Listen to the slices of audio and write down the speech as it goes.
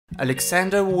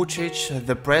Aleksandar Vučić,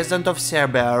 the president of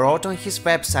Serbia, wrote on his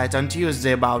website on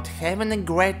Tuesday about having a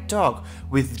great talk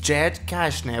with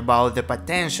Kushner about the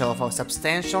potential for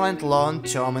substantial and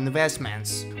long-term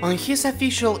investments. On his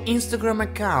official Instagram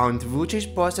account,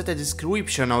 Vučić posted a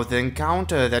description of the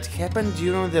encounter that happened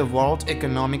during the World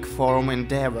Economic Forum in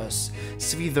Davos,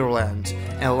 Switzerland,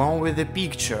 along with a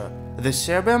picture. The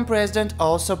Serbian president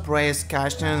also praised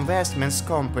Kushner Investments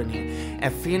company,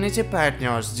 Affinity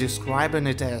Partners, describing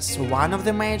it as one of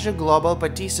the major global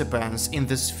participants in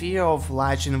the sphere of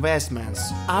large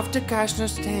investments. After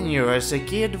Kushner's tenure as a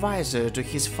key advisor to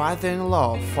his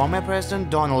father-in-law, former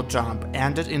President Donald Trump,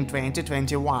 ended in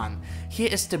 2021, he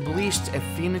established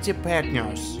Affinity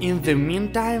Partners. In the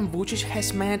meantime, Vučić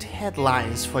has made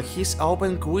headlines for his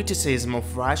open criticism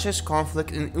of Russia's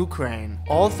conflict in Ukraine.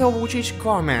 Although Vučić's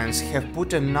comments have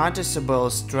put a noticeable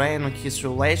strain on his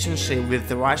relationship with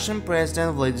the Russian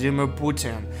President Vladimir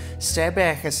Putin,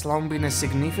 Serbia has long been a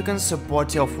significant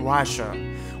supporter of Russia.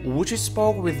 Vučić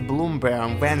spoke with Bloomberg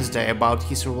on Wednesday about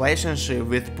his relationship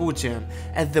with Putin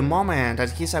at the moment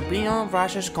and his opinion on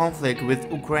Russia's conflict with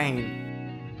Ukraine.